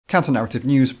Counter-Narrative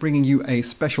News, bringing you a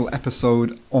special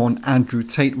episode on Andrew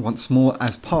Tate once more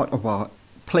as part of our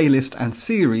playlist and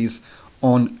series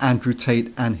on Andrew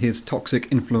Tate and his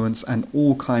toxic influence and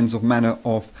all kinds of manner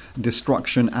of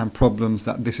destruction and problems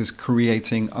that this is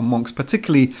creating amongst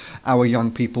particularly our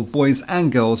young people, boys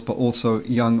and girls, but also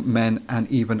young men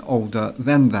and even older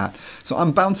than that. So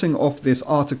I'm bouncing off this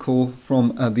article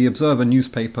from the Observer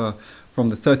newspaper from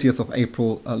the 30th of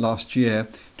April last year,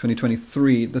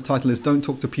 2023. The title is "Don't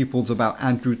Talk to Pupils About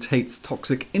Andrew Tate's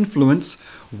Toxic Influence.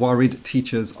 Worried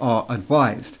Teachers Are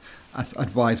Advised." As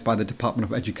advised by the Department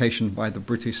of Education, by the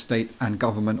British state and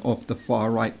government of the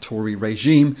far-right Tory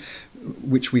regime,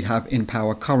 which we have in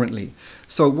power currently.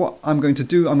 So what I'm going to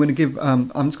do, I'm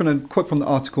just going to quote from the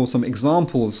article some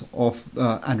examples of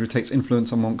Andrew Tate's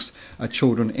influence amongst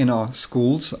children in our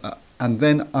schools, and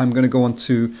then I'm going to go on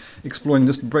to exploring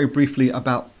just very briefly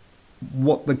about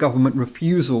what the government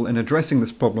refusal in addressing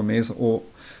this problem is, or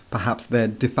perhaps their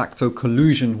de facto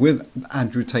collusion with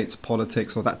Andrew Tate's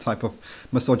politics, or that type of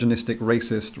misogynistic,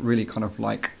 racist, really kind of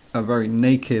like a very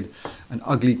naked and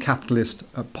ugly capitalist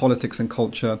politics and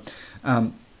culture.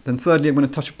 Then thirdly, I'm going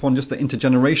to touch upon just the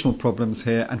intergenerational problems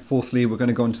here. And fourthly, we're going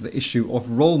to go into the issue of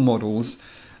role models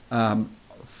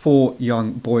for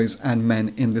young boys and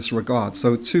men in this regard.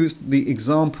 So to the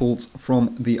examples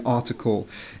from the article,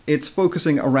 it's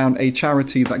focusing around a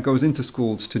charity that goes into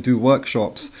schools to do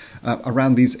workshops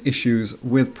around these issues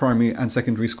with primary and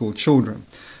secondary school children.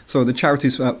 So the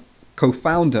charity's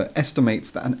co-founder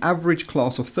estimates that an average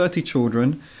class of 30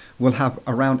 children will have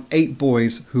around 8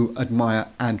 boys who admire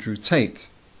Andrew Tate.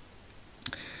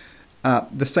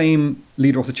 The same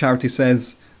leader of the charity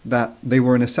says that they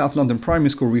were in a South London primary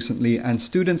school recently, and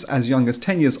students as young as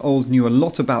 10 years old knew a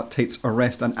lot about Tate's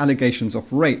arrest and allegations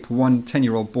of rape. One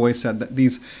 10-year-old boy said that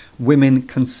these women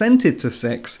consented to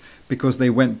sex because they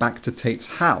went back to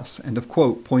Tate's house, end of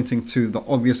quote, pointing to the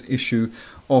obvious issue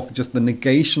of just the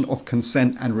negation of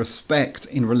consent and respect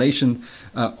in relation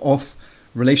of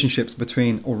relationships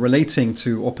between, or relating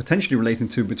to, or potentially relating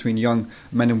to, between young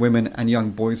men and women and young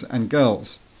boys and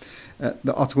girls.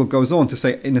 The article goes on to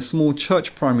say, in a small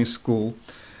church primary school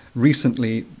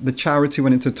recently, the charity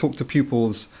went in to talk to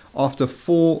pupils after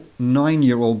 4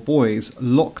 9-year-old boys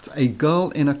locked a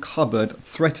girl in a cupboard,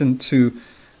 threatened to,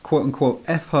 quote-unquote,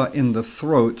 F her in the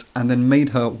throat, and then made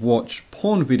her watch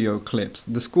porn video clips.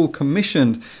 The school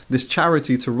commissioned this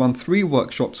charity to run 3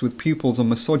 workshops with pupils on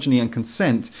misogyny and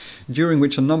consent, during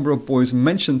which a number of boys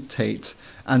mentioned Tate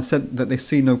and said that they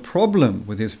see no problem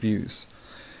with his views.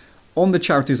 On the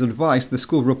charity's advice, the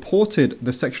school reported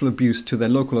the sexual abuse to their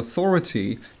local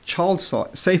authority, child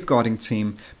safeguarding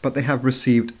team, but they have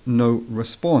received no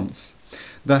response.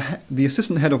 The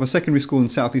assistant head of a secondary school in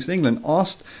southeast England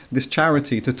asked this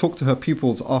charity to talk to her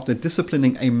pupils after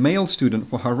disciplining a male student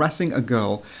for harassing a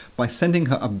girl by sending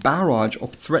her a barrage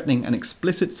of threatening and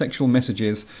explicit sexual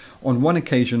messages, on one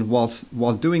occasion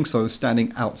while doing so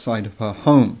standing outside of her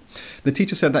home. The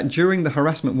teacher said that during the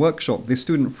harassment workshop, the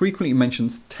student frequently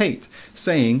mentions Tate,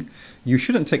 saying, "You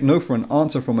shouldn't take no for an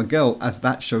answer from a girl, as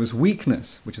that shows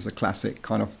weakness," which is a classic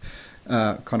kind of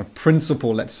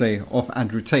principle, let's say, of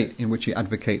Andrew Tate, in which he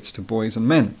advocates to boys and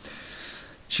men.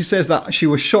 She says that she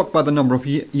was shocked by the number of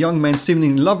young men,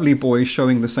 seemingly lovely boys,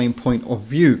 showing the same point of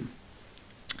view.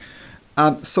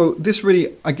 So this really,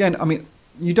 again, I mean,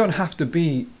 you don't have to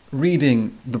be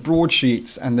reading the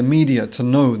broadsheets and the media to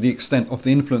know the extent of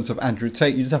the influence of Andrew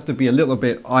Tate. You just have to be a little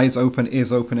bit eyes open,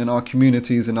 ears open in our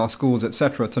communities, in our schools,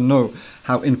 etc., to know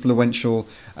how influential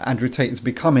Andrew Tate is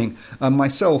becoming.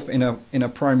 Myself, in a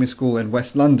primary school in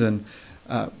West London,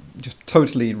 just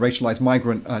totally racialized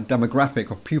migrant demographic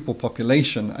of pupil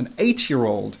population, an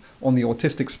 8-year-old on the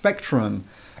autistic spectrum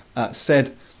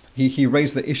said, he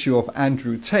raised the issue of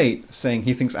Andrew Tate, saying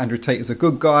he thinks Andrew Tate is a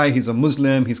good guy, he's a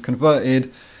Muslim, he's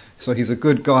converted, so he's a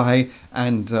good guy.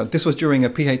 And this was during a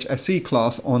PHSE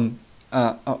class on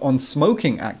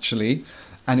smoking, actually,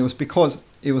 and it was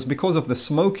because of the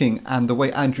smoking and the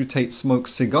way Andrew Tate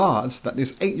smokes cigars that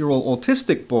this 8-year-old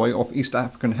autistic boy of East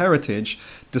African heritage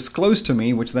disclosed to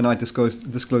me, which then I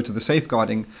disclosed to the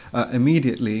safeguarding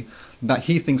immediately, that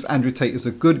he thinks Andrew Tate is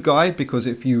a good guy because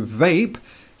if you vape,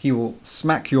 he will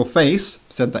smack your face,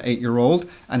 said the 8-year-old,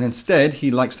 and instead he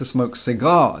likes to smoke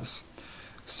cigars.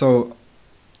 So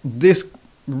this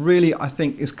really, I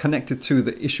think, is connected to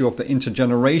the issue of the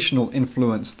intergenerational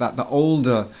influence that the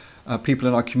older people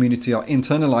in our community are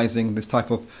internalizing this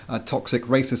type of toxic,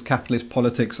 racist, capitalist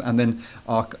politics, and then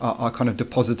are kind of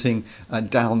depositing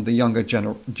down the younger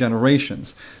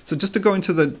generations. So just to go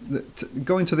into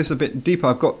go into this a bit deeper,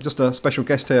 I've got just a special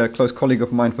guest here, a close colleague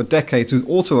of mine for decades, who's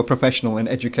also a professional in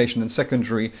education in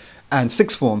secondary and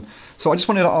sixth form. So I just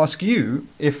wanted to ask you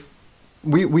if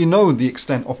we know the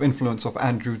extent of influence of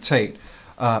Andrew Tate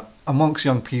amongst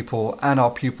young people and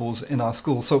our pupils in our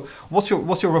schools. So what's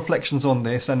your reflections on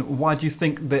this, and why do you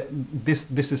think that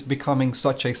this is becoming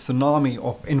such a tsunami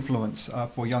of influence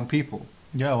for young people?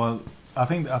 Yeah, well, I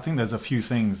think there's a few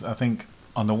things. I think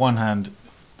on the one hand,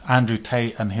 Andrew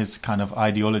Tate and his kind of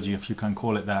ideology, if you can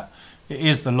call it that, it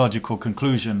is the logical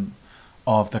conclusion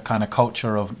of the kind of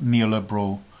culture of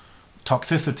neoliberal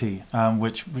toxicity,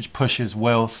 which pushes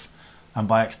wealth and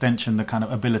by extension the kind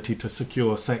of ability to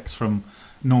secure sex from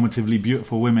normatively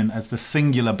beautiful women as the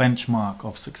singular benchmark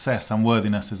of success and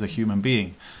worthiness as a human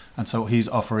being. And so he's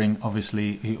offering,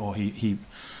 obviously, he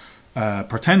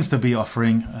pretends to be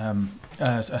offering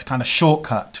a kind of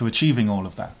shortcut to achieving all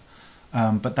of that.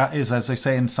 But that is, as I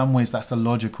say, in some ways that's the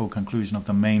logical conclusion of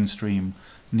the mainstream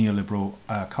neoliberal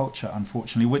culture,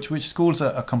 unfortunately, which schools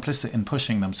are complicit in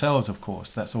pushing themselves, of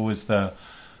course. That's always the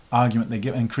argument they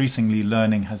give. Increasingly,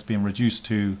 learning has been reduced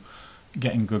to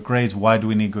getting good grades. Why do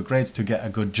we need good grades? To get a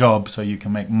good job so you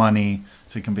can make money,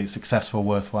 so you can be a successful,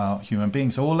 worthwhile human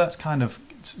being. So all that's kind of,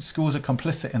 schools are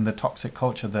complicit in the toxic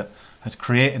culture that has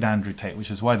created Andrew Tate,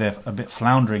 which is why they're a bit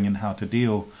floundering in how to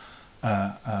deal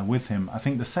with him. I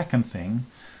think the second thing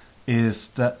is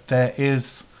that there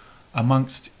is,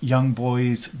 amongst young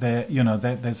boys,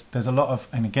 there's a lot of,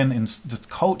 and again, in the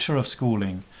culture of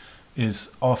schooling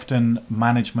is often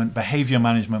behavior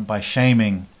management by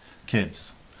shaming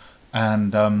kids.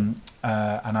 And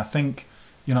I think,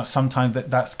 sometimes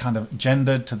that's kind of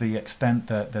gendered to the extent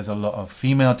that there's a lot of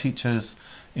female teachers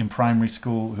in primary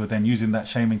school who are then using that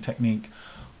shaming technique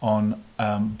on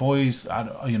boys,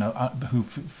 who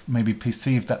maybe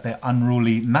perceive that they're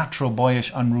unruly, natural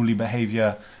boyish unruly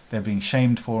behavior, they're being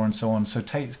shamed for and so on. So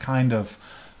Tate's kind of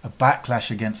a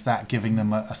backlash against that, giving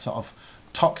them a sort of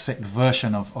toxic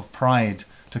version of pride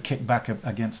to kick back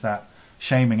against that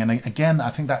shaming. And again, I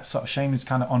think that sort of shame is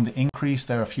kind of on the increase.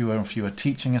 There are fewer and fewer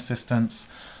teaching assistants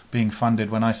being funded.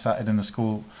 When I started in the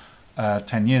school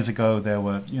 10 years ago, there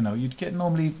were, you'd get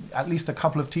normally at least a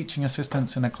couple of teaching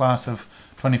assistants in a class of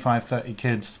 25, 30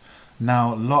 kids.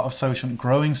 Now, a lot of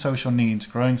growing social needs,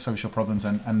 growing social problems,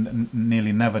 and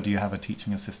nearly never do you have a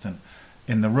teaching assistant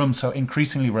in the room. So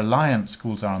increasingly reliant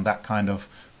schools are on that kind of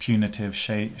punitive,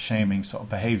 shaming sort of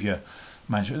behavior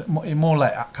management, more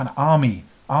like kind of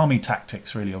army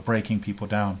tactics, really, of breaking people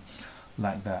down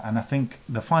like that. And I think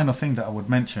the final thing that I would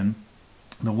mention,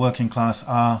 the working class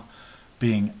are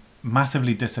being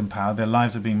massively disempowered. Their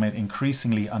lives are being made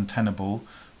increasingly untenable.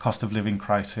 Cost of living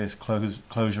crisis,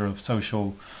 closure of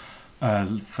social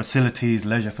facilities,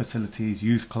 leisure facilities,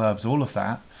 youth clubs, all of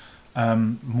that.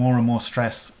 More and more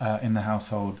stress in the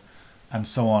household and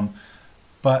so on.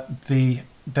 But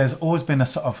there's always been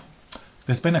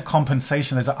there's been a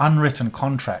compensation. There's an unwritten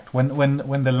contract. When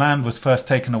the land was first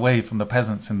taken away from the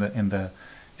peasants in the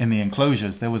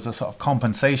enclosures, there was a sort of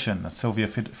compensation. Silvia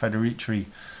Federici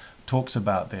talks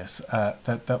about this,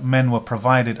 that men were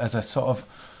provided as a sort of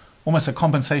almost a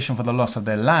compensation for the loss of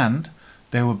their land.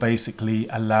 They were basically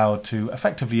allowed to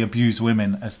effectively abuse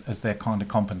women as their kind of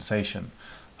compensation.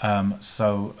 And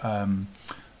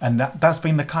that's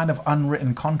been the kind of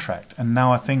unwritten contract. And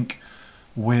now I think,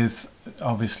 with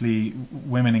obviously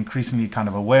women increasingly kind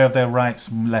of aware of their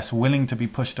rights, less willing to be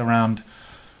pushed around.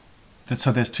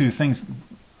 So there's two things.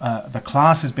 The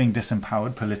class is being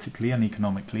disempowered politically and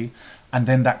economically, and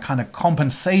then that kind of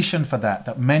compensation for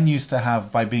that men used to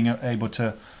have by being able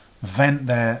to vent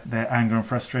their anger and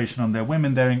frustration on their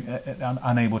women, they're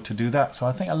unable to do that. So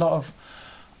I think a lot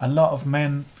of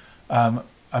men are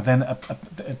then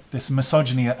this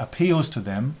misogyny appeals to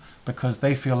them because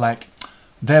they feel like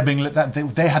they're being that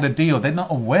they had a deal. They're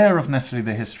not aware of necessarily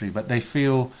the history, but they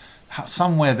feel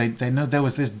somewhere they know there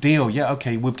was this deal. Yeah,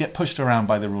 okay, we'll get pushed around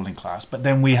by the ruling class, but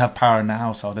then we have power in the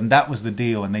household, and that was the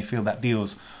deal, and they feel that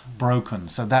deal's broken.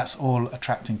 So that's all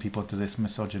attracting people to this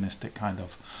misogynistic kind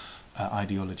of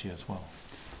ideology as well.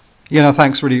 Yeah, no,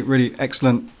 thanks. Really, really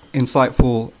excellent,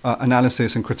 insightful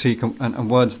analysis and critique and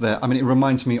words there. I mean, it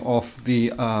reminds me of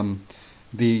the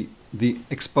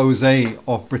expose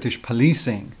of British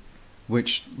policing,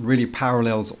 which really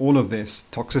parallels all of this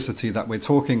toxicity that we're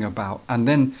talking about. And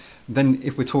then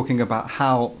if we're talking about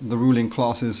how the ruling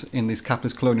classes in these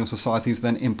capitalist colonial societies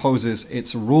then imposes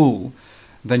its rule,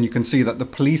 then you can see that the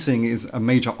policing is a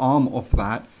major arm of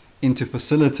that into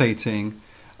facilitating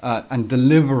and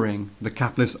delivering the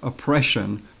capitalist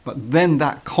oppression, but then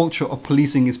that culture of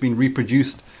policing is being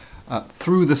reproduced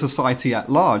through the society at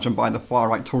large and by the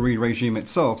far-right Tory regime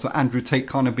itself. So Andrew Tate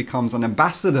kind of becomes an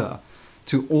ambassador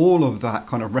to all of that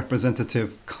kind of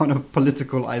representative kind of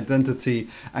political identity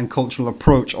and cultural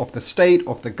approach of the state,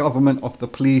 of the government, of the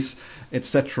police,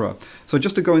 etc. So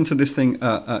just to go into this thing,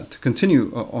 to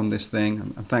continue on this thing,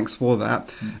 and thanks for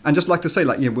that. And just like to say,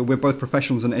 like, yeah, we're both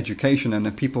professionals in education,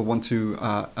 and people want to,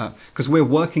 because we're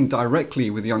working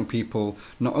directly with young people,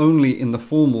 not only in the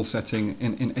formal setting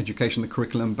in education, the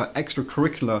curriculum, but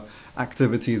extracurricular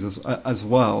activities as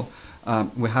well.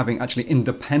 We're having actually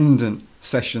independent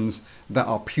sessions that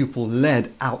are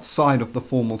pupil-led outside of the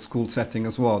formal school setting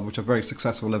as well, which are very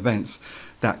successful events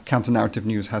that Counter-Narrative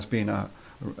News has been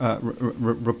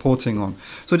reporting on.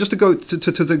 So just to go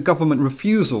to the government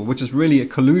refusal, which is really a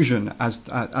collusion, as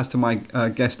to my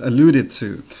guest alluded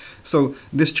to. So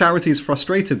this charity is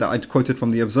frustrated, that I quoted from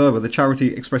The Observer. The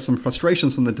charity expressed some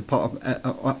frustrations from the Department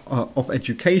of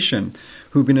Education,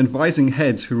 who've been advising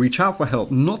heads who reach out for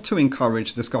help not to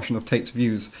encourage discussion of Tate's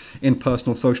views in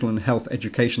personal, social and health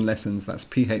education lessons. That's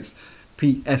PSHE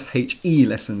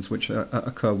lessons, which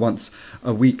occur once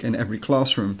a week in every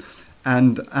classroom.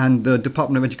 And the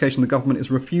Department of Education, the government, is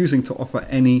refusing to offer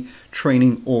any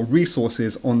training or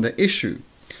resources on the issue.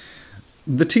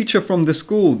 The teacher from the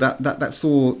school that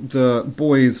saw the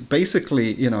boys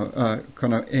basically,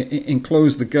 kind of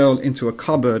enclose the girl into a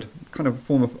cupboard, kind of a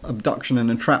form of abduction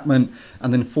and entrapment,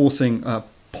 and then forcing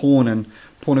porn and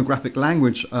pornographic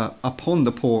language upon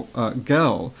the poor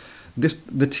girl.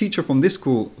 The teacher from this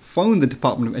school phoned the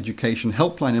Department of Education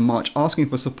helpline in March asking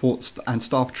for support and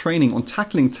staff training on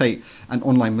tackling Tate and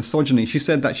online misogyny. She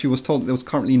said that she was told that there was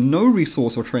currently no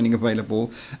resource or training available,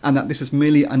 and that this is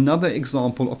merely another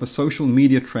example of a social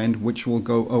media trend which will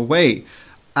go away.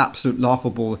 Absolute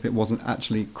laughable if it wasn't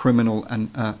actually criminal and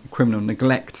criminal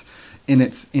neglect in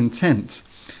its intent.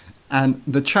 And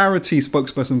the charity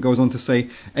spokesperson goes on to say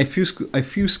a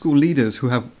few school leaders who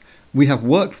we have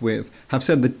worked with have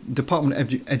said the Department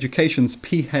of Education's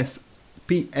PSHE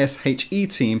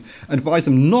team advised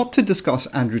them not to discuss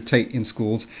Andrew Tate in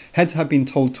schools. Heads have been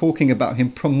told talking about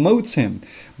him promotes him.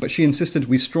 But she insisted,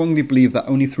 we strongly believe that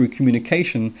only through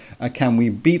communication can we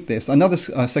beat this. Another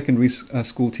secondary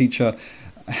school teacher,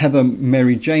 Heather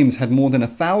Mary James, had more than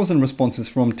 1,000 responses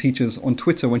from teachers on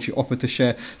Twitter when she offered to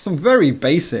share some very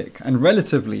basic and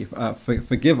relatively,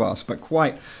 forgive us, but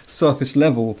quite surface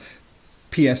level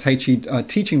PSHE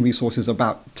teaching resources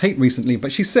about Tate recently.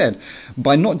 But she said,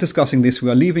 by not discussing this, we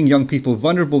are leaving young people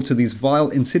vulnerable to these vile,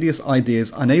 insidious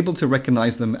ideas, unable to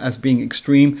recognize them as being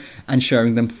extreme and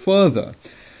sharing them further.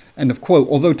 End of quote.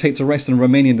 Although Tate's arrest in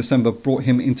Romania in December brought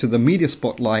him into the media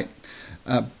spotlight,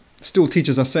 still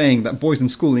teachers are saying that boys in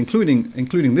school,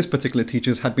 including this particular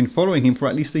teachers, had been following him for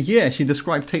at least a year. She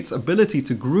described Tate's ability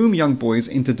to groom young boys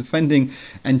into defending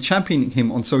and championing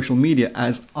him on social media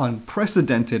as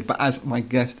unprecedented. But as my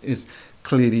guest is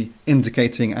clearly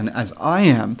indicating, and as I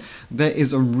am, there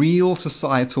is a real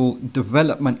societal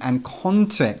development and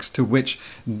context to which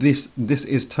this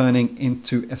is turning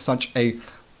into such a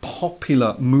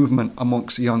popular movement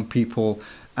amongst young people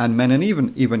and men, and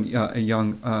even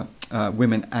young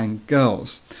women and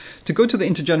girls. To go to the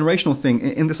intergenerational thing,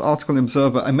 in this article in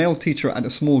Observer, a male teacher at a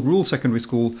small rural secondary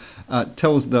school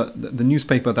tells the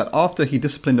newspaper that after he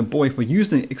disciplined a boy for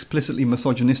using explicitly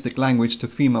misogynistic language to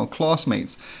female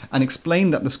classmates and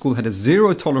explained that the school had a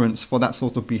zero tolerance for that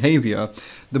sort of behavior,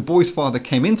 the boy's father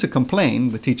came in to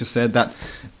complain. The teacher said that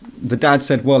the dad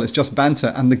said, well, it's just banter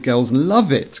and the girls love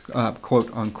it,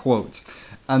 quote unquote.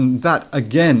 And that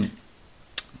again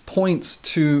points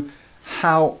to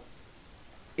how,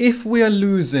 if we are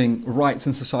losing rights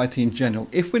in society in general,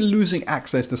 if we're losing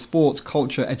access to sports,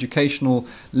 culture, educational,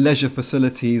 leisure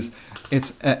facilities,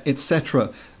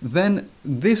 etc., then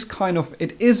this kind of,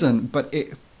 it isn't, but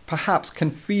it perhaps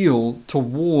can feel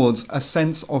towards a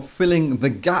sense of filling the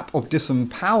gap of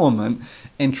disempowerment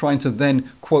in trying to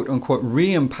then, quote unquote,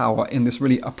 re-empower in this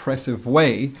really oppressive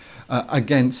way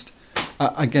against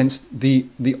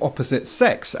the opposite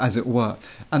sex, as it were.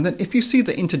 And then if you see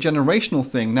the intergenerational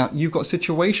thing, now you've got a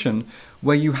situation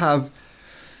where you have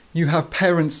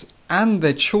parents and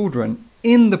their children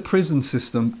in the prison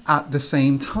system at the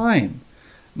same time.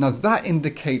 Now that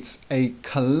indicates a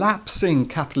collapsing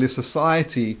capitalist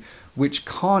society which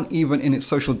can't even in its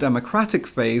social democratic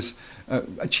phase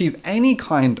achieve any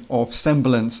kind of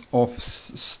semblance of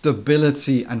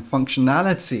stability and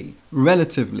functionality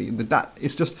relatively. That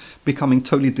it's just becoming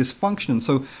totally dysfunctional.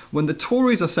 So when the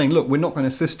Tories are saying, look, we're not going to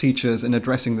assist teachers in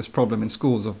addressing this problem in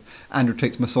schools of Andrew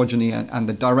Tate's misogyny and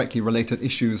the directly related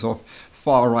issues of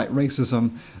far-right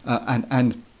racism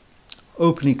and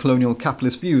openly colonial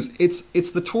capitalist views.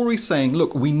 It's the Tories saying,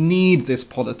 look, we need this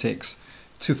politics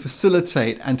to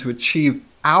facilitate and to achieve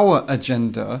our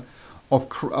agenda of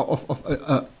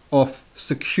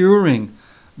securing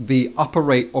the upper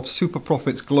rate of super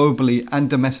profits globally and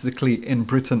domestically in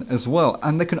Britain as well.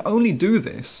 And they can only do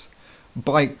this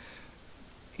by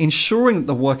ensuring that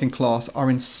the working class are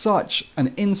in such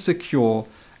an insecure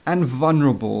and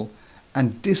vulnerable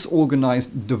and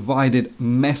disorganized, divided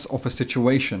mess of a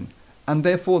situation. And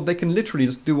therefore they can literally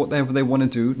just do whatever they want to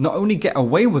do, not only get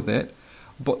away with it,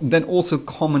 but then also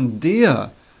commandeer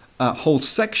whole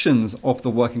sections of the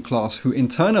working class who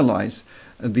internalize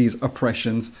these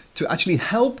oppressions to actually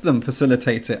help them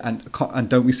facilitate it. And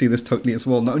don't we see this totally as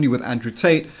well, not only with Andrew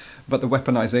Tate, but the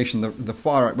weaponization, the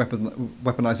far-right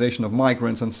weaponization of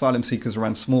migrants and asylum seekers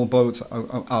around small boats,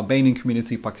 Albanian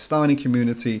community, Pakistani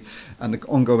community, and the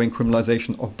ongoing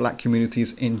criminalization of black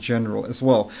communities in general as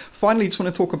well. Finally, I just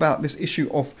want to talk about this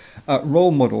issue of role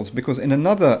models, because in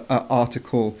another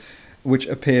article which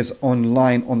appears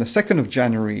online on the 2nd of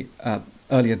January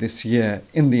earlier this year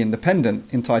in The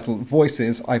Independent, entitled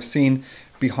Voices I've Seen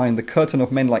Behind the Curtain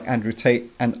of Men Like Andrew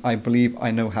Tate and I Believe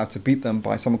I Know How to Beat Them,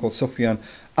 by someone called Sufyan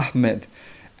Ahmed.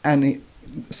 And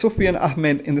Sufyan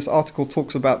Ahmed in this article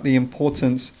talks about the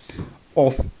importance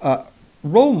of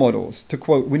role models. To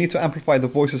quote, "We need to amplify the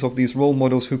voices of these role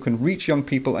models who can reach young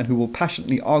people and who will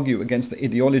passionately argue against the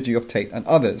ideology of Tate and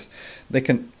others. They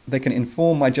can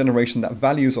inform my generation that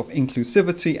values of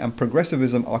inclusivity and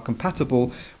progressivism are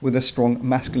compatible with a strong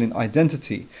masculine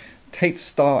identity. Tate's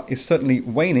star is certainly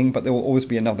waning, but there will always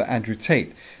be another Andrew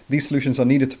Tate. These solutions are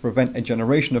needed to prevent a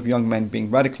generation of young men being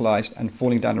radicalized and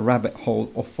falling down a rabbit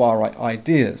hole of far-right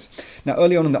ideas." Now,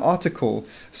 early on in the article,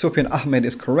 Sufyan Ahmed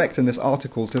is correct in this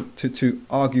article to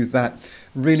argue that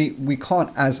really we can't,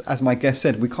 as my guest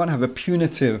said, we can't have a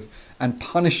punitive and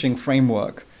punishing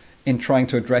framework in trying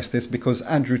to address this, because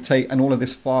Andrew Tate and all of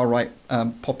this far-right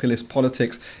populist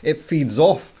politics, it feeds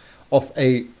off of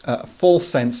a false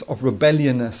sense of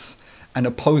rebelliousness and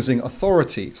opposing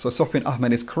authority. So Sufyan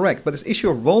Ahmed is correct, but this issue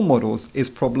of role models is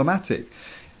problematic.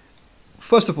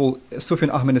 First of all, Sufyan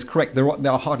Ahmed is correct.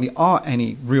 There hardly are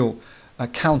any real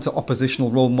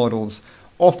counter-oppositional role models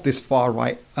of this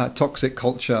far-right toxic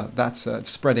culture that's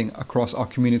spreading across our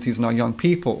communities and our young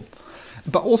people.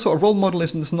 But also, a role model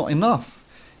is not enough.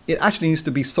 It actually needs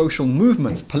to be social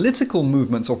movements, political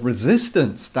movements of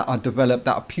resistance that are developed,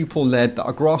 that are pupil-led, that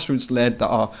are grassroots-led, that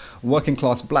are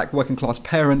working-class, black working-class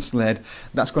parents-led,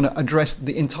 that's going to address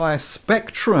the entire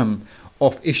spectrum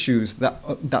of issues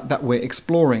that we're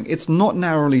exploring. It's not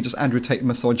narrowly just Andrew Tate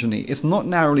misogyny. It's not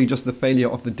narrowly just the failure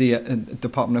of the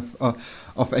Department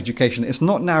of Education. It's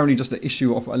not narrowly just the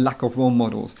issue of a lack of role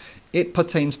models. It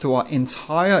pertains to our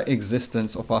entire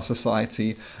existence of our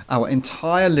society, our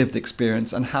entire lived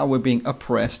experience, and how we're being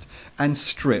oppressed and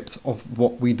stripped of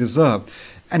what we deserve.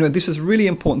 Anyway, this is really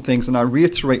important things, and I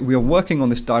reiterate, we are working on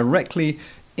this directly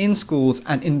in schools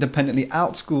and independently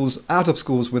out of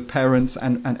schools with parents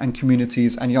and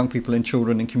communities and young people and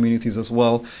children in communities as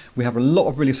well. We have a lot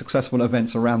of really successful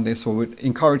events around this, so we would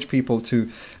encourage people to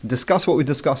discuss what we're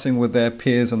discussing with their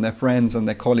peers and their friends and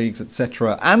their colleagues,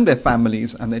 etc., and their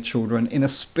families and their children in a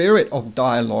spirit of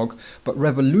dialogue, but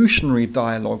revolutionary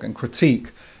dialogue and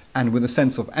critique, and with a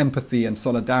sense of empathy and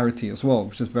solidarity as well,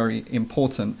 which is very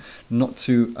important. Not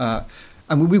to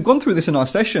and we've gone through this in our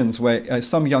sessions, where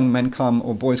some young men come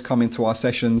or boys come into our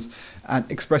sessions and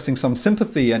expressing some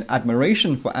sympathy and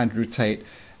admiration for Andrew Tate,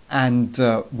 and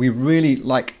we really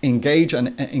engage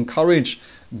and encourage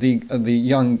the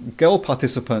young girl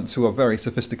participants, who are very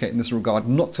sophisticated in this regard,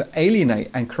 not to alienate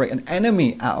and create an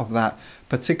enemy out of that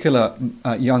particular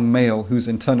young male who's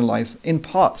internalized in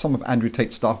part some of Andrew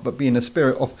Tate's stuff, but be in a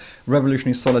spirit of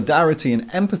revolutionary solidarity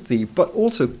and empathy, but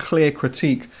also clear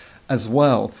critique as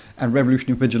well, and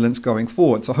revolutionary vigilance going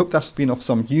forward. So I hope that's been of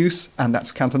some use, and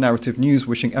that's Counter Narrative News,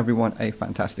 wishing everyone a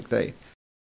fantastic day.